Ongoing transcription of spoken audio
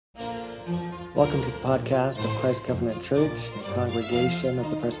Welcome to the podcast of Christ Covenant Church, a congregation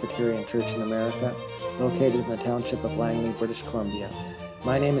of the Presbyterian Church in America, located in the township of Langley, British Columbia.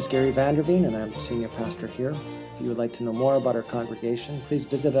 My name is Gary Vanderveen, and I'm the senior pastor here. If you would like to know more about our congregation, please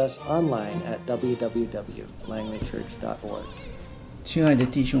visit us online at www.langleychurch.org. 亲爱的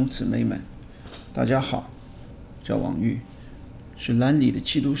弟兄姊妹们，大家好，叫王玉，是兰里的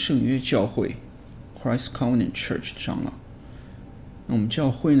基督圣约教会 Christ Covenant Church 的长老。那我们教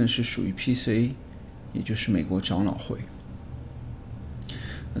会呢是属于 PCA， 也就是美国长老会。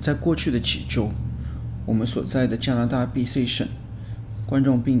在过去的几周，我们所在的加拿大 BC 省冠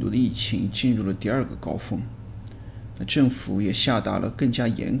状病毒的疫情进入了第二个高峰，那政府也下达了更加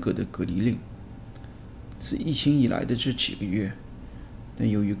严格的隔离令。自疫情以来的这几个月，但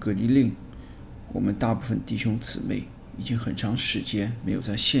由于隔离令，我们大部分弟兄姊妹已经很长时间没有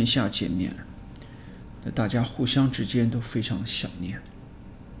在线下见面了，那大家互相之间都非常想念。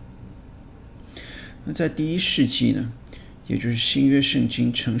那在第一世纪呢，也就是新约圣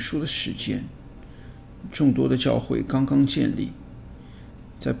经成书的时间，众多的教会刚刚建立，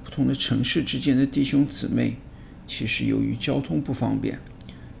在不同的城市之间的弟兄姊妹，其实由于交通不方便，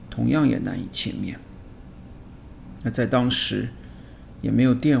同样也难以见面。那在当时也没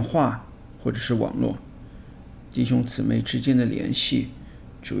有电话或者是网络，弟兄姊妹之间的联系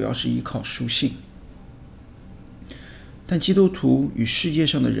主要是依靠书信。但基督徒与世界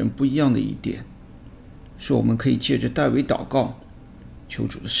上的人不一样的一点，是我们可以借着代为祷告，求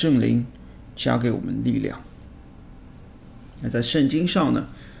主的圣灵加给我们力量。那在圣经上呢，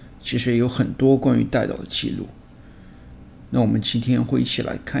其实也有很多关于代祷的记录。那我们今天会一起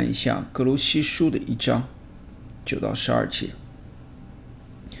来看一下歌罗西书的1章9到12节。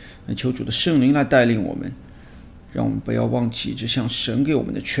那求主的圣灵来带领我们，让我们不要忘记这项神给我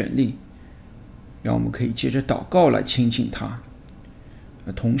们的权利，让我们可以借着祷告来亲近他。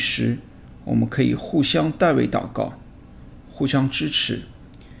同时我们可以互相代为祷告，互相支持，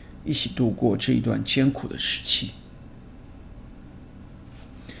一起度过这一段艰苦的时期。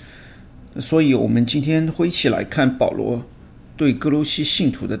所以我们今天会一起来看保罗对歌罗西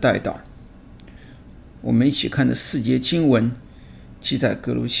信徒的代祷。我们一起看的4节经文记在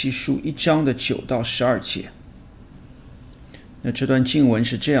歌罗西书1章的9到12节。那这段经文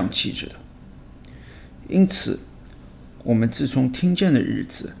是这样记着的：因此我们自从听见的日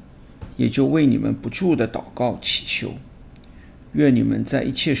子，也就为你们不住的祷告祈求，愿你们在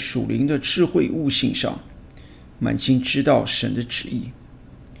一切属灵的智慧悟性上满心知道神的旨意，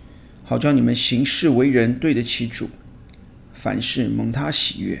好叫你们行事为人对得起主，凡事蒙他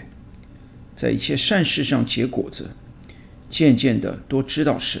喜悦，在一切善事上结果子，渐渐的多知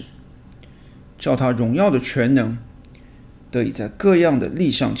道神，照他荣耀的全能，得以在各样的力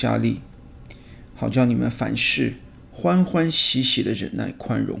上加力，好叫你们凡事欢欢喜喜的忍耐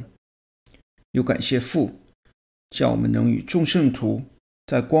宽容。又感谢父，叫我们能与众圣徒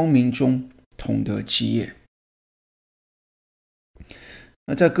在光明中同得基业。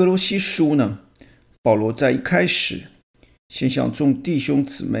那在歌罗西书呢，保罗在一开始先向众弟兄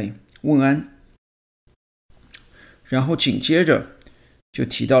姊妹问安，然后紧接着就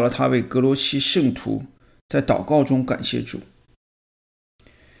提到了他为歌罗西圣徒在祷告中感谢主。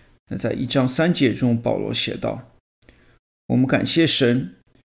那在1章3节中，保罗写道：我们感谢神，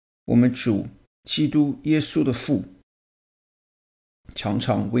我们主基督耶稣的父，常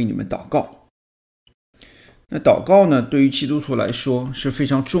常为你们祷告。那祷告呢，对于基督徒来说是非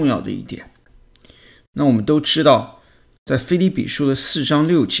常重要的一点。那我们都知道，在腓立比书的4章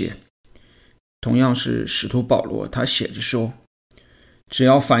6节，同样是使徒保罗，他写着说：只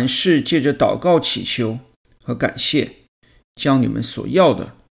要凡事借着祷告祈求和感谢，将你们所要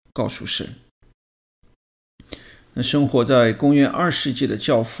的告诉神。那生活在公元2世纪的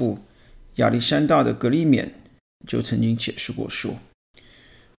教父亚历山大的格里勉就曾经解释过说，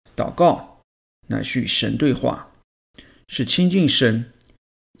祷告乃是与神对话，是亲近神、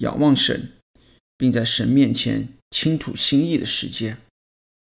仰望神，并在神面前倾吐心意的时间。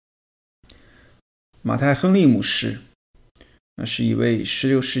马太·亨利牧师，那是一位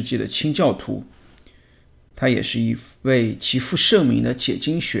16世纪的清教徒，他也是一位极负盛名的解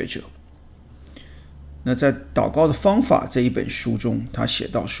经学者。那在祷告的方法这一本书中，他写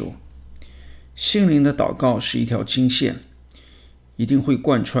道说，心灵的祷告是一条经线，一定会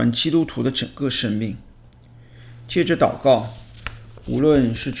贯穿基督徒的整个生命。借着祷告，无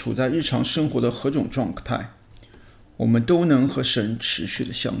论是处在日常生活的何种状态，我们都能和神持续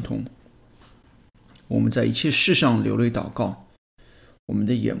的相通。我们在一切事上流泪祷告，我们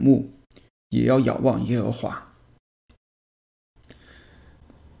的眼目也要仰望耶和华。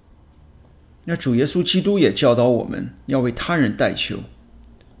那主耶稣基督也教导我们要为他人代求，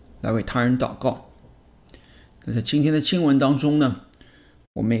来为他人祷告。那在今天的经文当中呢，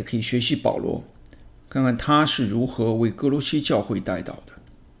我们也可以学习保罗，看看他是如何为哥罗西教会代祷的。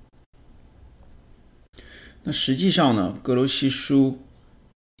那实际上呢，哥罗西书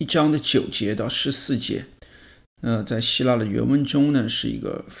1章的9节到14节，在希腊的原文中呢，是一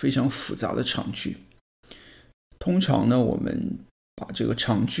个非常复杂的长句。通常呢，我们把这个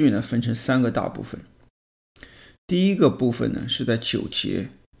长句呢分成3个大部分。第一个部分呢，是在9节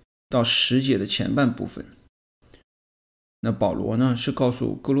到10节的前半部分。那保罗呢，是告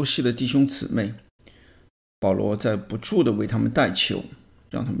诉哥罗西的弟兄姊妹，保罗在不住的为他们代求，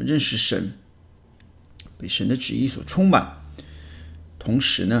让他们认识神，被神的旨意所充满，同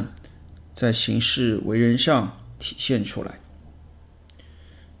时呢，在行事为人上体现出来。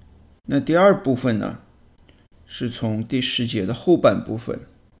那第二部分呢，是从第10节的后半部分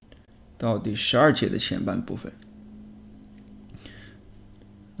到第12节的前半部分。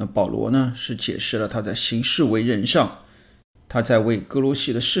那保罗呢，是解释了他在行事为人上，他在为哥罗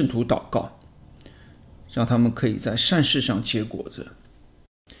西的圣徒祷告，让他们可以在善事上结果子，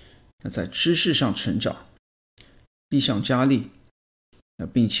那在知识上成长，力上加力，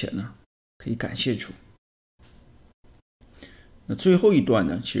并且呢，可以感谢主。那最后一段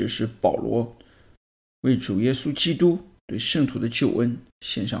呢，其实是保罗为主耶稣基督对圣徒的救恩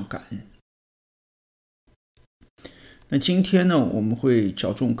献上感恩。那今天呢，我们会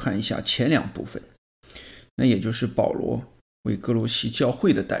着重看一下前2部分，那也就是保罗为哥罗西教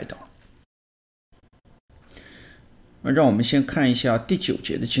会的代祷。让我们先看一下第9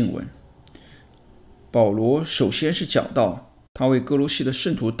节的经文。保罗首先是讲到他为哥罗西的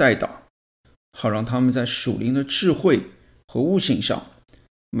圣徒代祷，好让他们在属灵的智慧和悟性上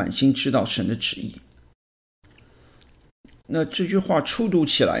满心知道神的旨意。那这句话初读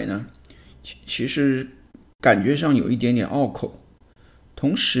起来呢，其实感觉上有一点点拗口，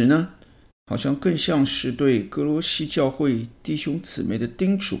同时呢，好像更像是对哥罗西教会弟兄姊妹的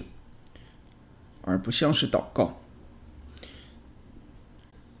叮嘱，而不像是祷告。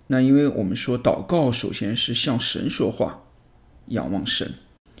那因为我们说祷告首先是向神说话，仰望神。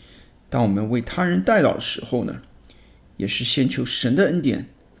当我们为他人代祷的时候呢，也是先求神的恩典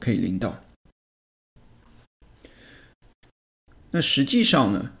可以临到。那实际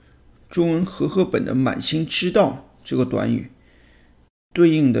上呢，中文和合本的满心知道这个短语，对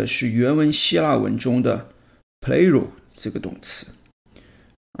应的是原文希腊文中的 plero 这个动词。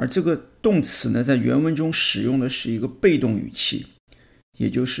而这个动词呢，在原文中使用的是一个被动语气，也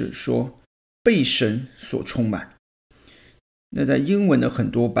就是说被神所充满。那在英文的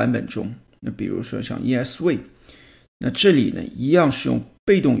很多版本中，那比如说像 ESV， 那这里呢一样是用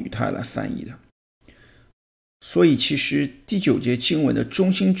被动语态来翻译的。所以其实第9节经文的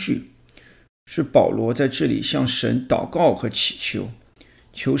中心句是保罗在这里向神祷告和祈求，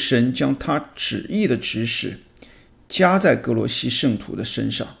求神将他旨意的知识加在哥罗西圣徒的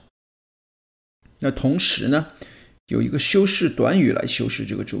身上。那同时呢，有一个修饰短语来修饰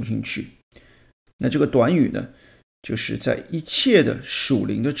这个中心句。那这个短语呢，就是在一切的属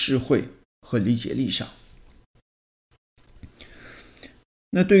灵的智慧和理解力上。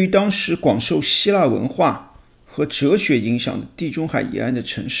那对于当时广受希腊文化和哲学影响的地中海沿岸的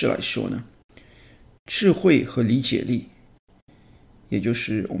城市来说呢，智慧和理解力，也就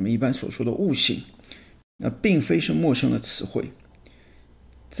是我们一般所说的悟性，那并非是陌生的词汇。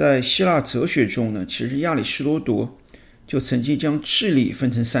在希腊哲学中呢，其实亚里士多德就曾经将智力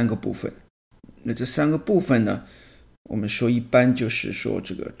分成3个部分。那这3个部分呢，我们说一般就是说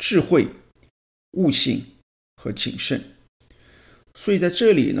这个智慧、悟性和谨慎。所以在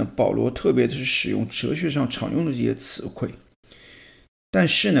这里呢，保罗特别的是使用哲学上常用的这些词汇，但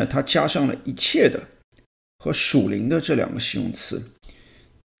是呢，他加上了一切的和属灵的这2个形容词。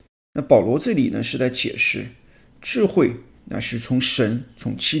那保罗这里呢，是在解释智慧乃是从神、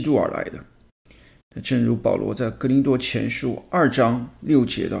从基督而来的。那正如保罗在哥林多前书2章6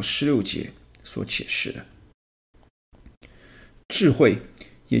节到16节所解释的，智慧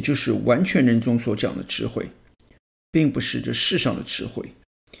也就是完全人中所讲的智慧，并不是这世上的智慧，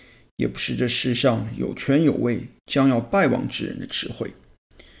也不是这世上有权有位将要败亡之人的智慧。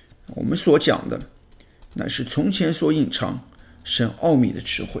我们所讲的乃是从前所隐藏神奥秘的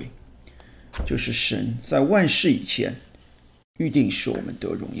智慧，就是神在万事以前预定使我们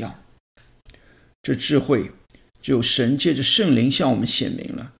得荣耀。这智慧只有神借着圣灵向我们显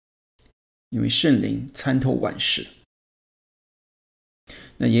明了，因为圣灵参透万事。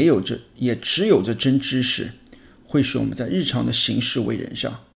那也只有这真知识会使我们在日常的行事为人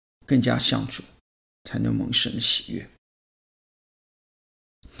上更加像主，才能蒙神的喜悦。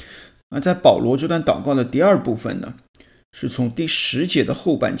而在保罗这段祷告的第2部分呢，是从第10节的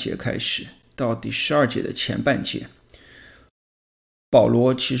后半节开始到第12节的前半节。保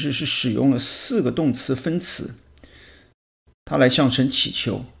罗其实是使用了4个动词分词，他来向神祈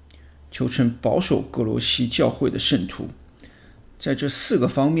求，求神保守哥罗西教会的圣徒，在这4个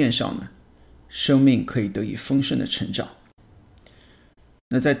方面上呢，生命可以得以丰盛的成长。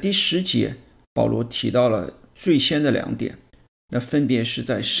那在第10节，保罗提到了最先的2点，那分别是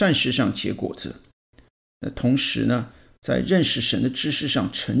在善事上结果子，那同时呢，在认识神的知识上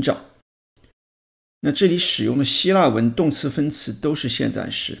成长。那这里使用的希腊文动词分词都是现在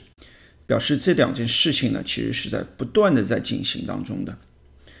时，表示这2件事情呢，其实是在不断的在进行当中的。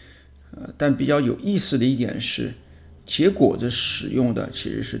但比较有意思的一点是，结果子使用的其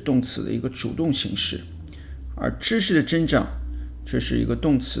实是动词的一个主动形式，而知识的增长这是一个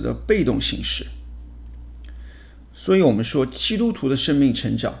动词的被动形式。所以我们说基督徒的生命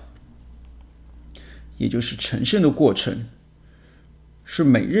成长，也就是成圣的过程，是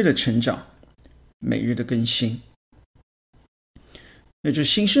每日的成长，每日的更新。那这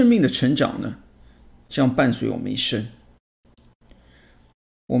新生命的成长呢，将伴随我们一生。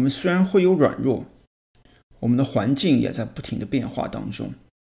我们虽然会有软弱，我们的环境也在不停的变化当中，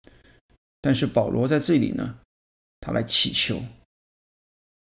但是保罗在这里呢，他来祈求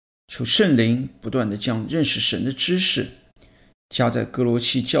圣灵不断的将认识神的知识加在哥罗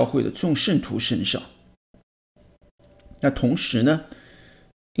西教会的众圣徒身上。那同时呢，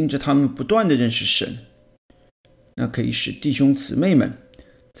因着他们不断的认识神，那可以使弟兄姊妹们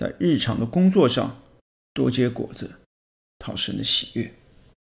在日常的工作上多结果子，讨神的喜悦。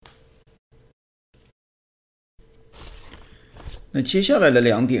那接下来的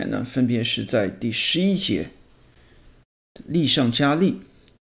2点呢，分别是在第11节力上加力，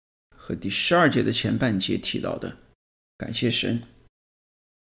和第12节的前半节提到的感谢神。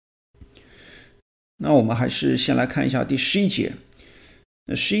那我们还是先来看一下第11节。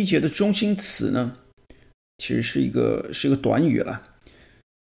那11节的中心词呢，其实是一个短语了。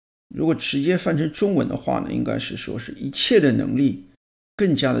如果直接翻成中文的话呢，应该是说是一切的能力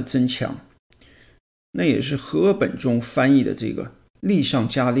更加的增强。那也是和合本中翻译的这个力上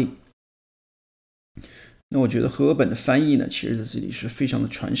加力。那我觉得和合本的翻译呢，其实在这里是非常的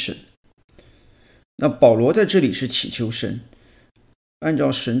传神。那保罗在这里是祈求神，按照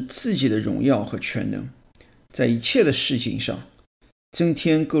神自己的荣耀和全能，在一切的事情上增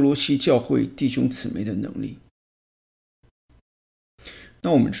添哥罗西教会弟兄姊妹的能力。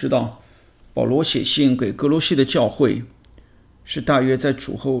那我们知道，保罗写信给哥罗西的教会是大约在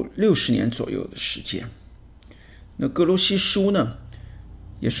主后60年左右的时间。那哥罗西书呢，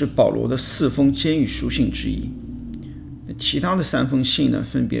也是保罗的4封监狱书信之一。其他的3封信呢，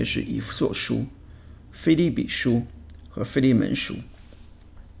分别是以弗所书、腓立比书和腓利门书。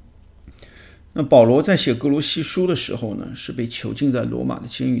那保罗在写哥罗西书的时候呢，是被囚禁在罗马的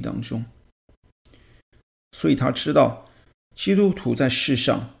监狱当中，所以他知道基督徒在世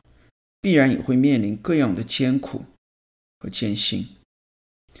上必然也会面临各样的艰苦和艰辛。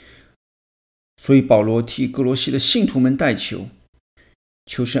所以保罗替哥罗西的信徒们代求，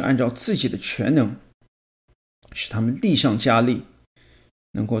求神按照自己的全能，使他们力上加力，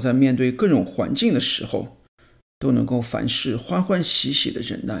能够在面对各种环境的时候，都能够凡事欢欢喜喜的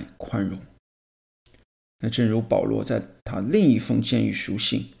忍耐宽容。那正如保罗在他另一封监狱书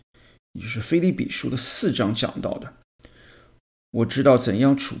信，也就是腓立比书的4章讲到的，我知道怎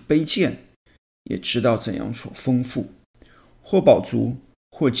样处卑贱，也知道怎样处丰富，或饱足，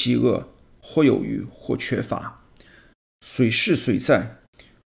或饥饿，或有余，或缺乏，随事随在，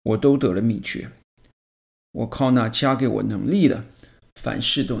我都得了秘诀。我靠那加给我能力的，凡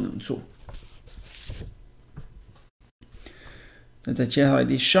事都能做。那在接下来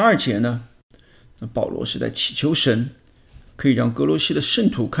第12节呢，保罗是在祈求神可以让哥罗西的圣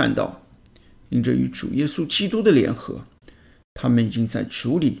徒看到，因着与主耶稣基督的联合，他们已经在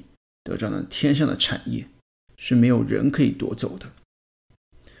主里得着了天上的产业，是没有人可以夺走的。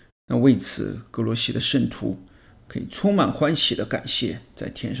那为此，哥罗西的圣徒可以充满欢喜的感谢在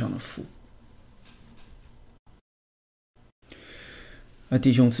天上的父。那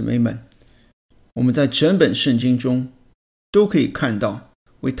弟兄姊妹们，我们在整本圣经中都可以看到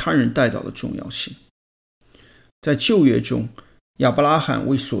为他人代祷的重要性。在旧约中，亚伯拉罕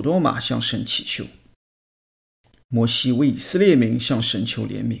为所多玛向神祈求，摩西为以色列民向神求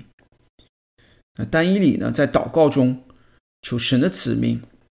怜悯。但以理呢，在祷告中求神的子民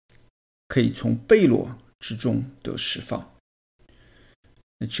可以从被掳之中得释放。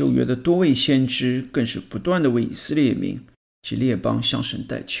旧约的多位先知更是不断的为以色列民及列邦向神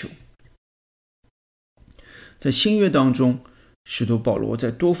代求。在新约当中，使徒保罗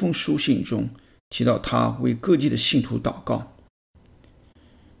在多封书信中提到他为各地的信徒祷告。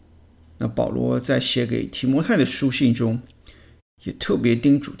那保罗在写给提摩太的书信中，也特别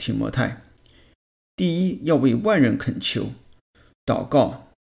叮嘱提摩太，第一，要为万人恳求、祷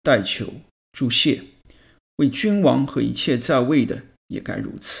告、代求、祝谢，为君王和一切在位的也该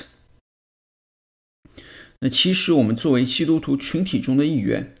如此。那其实我们作为基督徒群体中的一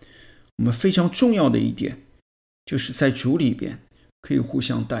员，我们非常重要的一点，就是在主里边可以互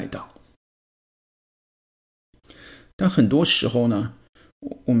相代祷。但很多时候呢，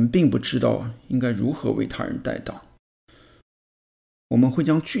我们并不知道应该如何为他人代祷。我们会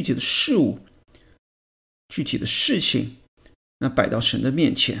将具体的事物、具体的事情摆到神的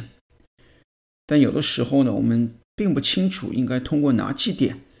面前，但有的时候呢，我们并不清楚应该通过哪几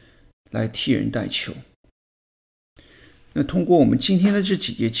点来替人代求。那通过我们今天的这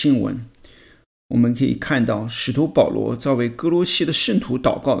几节经文，我们可以看到使徒保罗在为哥罗西的圣徒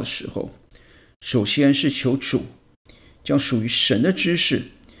祷告的时候，首先是求主将属于神的知识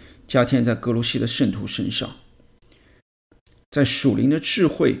加添在哥罗西的圣徒身上，在属灵的智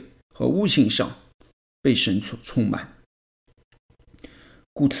慧和悟性上被神所充满。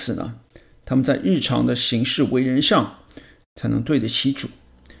故此呢，他们在日常的行事为人上才能对得起主，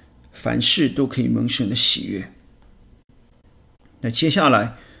凡事都可以蒙神的喜悦。那接下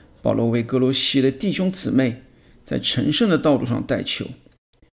来保罗为哥罗西的弟兄姊妹在成圣的道路上代求，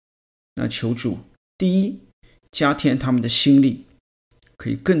那求主第一，加添他们的心力，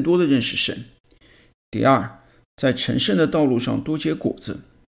可以更多的认识神；第二，在成圣的道路上多结果子；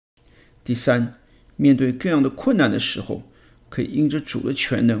第三，面对各样的困难的时候，可以因着主的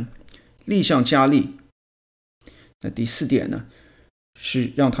全能力上加力。那第四点呢，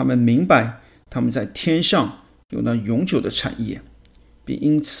是让他们明白他们在天上有那永久的产业，并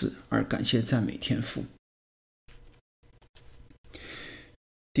因此而感谢赞美天父。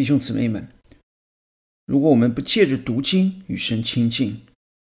弟兄姊妹们，如果我们不借着读经与神亲近，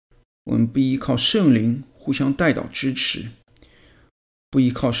我们不依靠圣灵互相代祷支持，不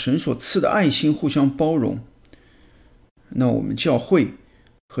依靠神所赐的爱心互相包容，那我们教会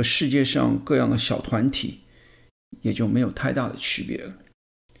和世界上各样的小团体也就没有太大的区别了。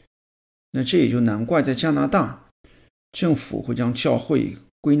那这也就难怪在加拿大，政府会将教会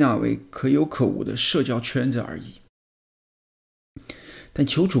归纳为可有可无的社交圈子而已。但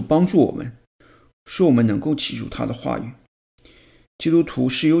求主帮助我们，使我们能够记住他的话语。基督徒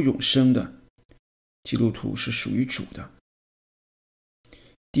是有永生的，基督徒是属于主的。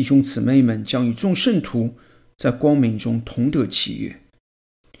弟兄姊妹们将与众圣徒在光明中同得喜悦。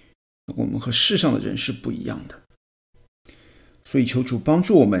我们和世上的人是不一样的，所以求主帮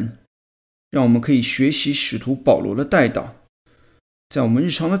助我们，让我们可以学习使徒保罗的代祷，在我们日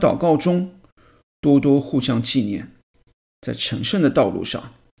常的祷告中多多互相纪念，在成圣的道路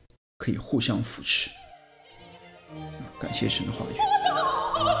上可以互相扶持。感谢神的话语。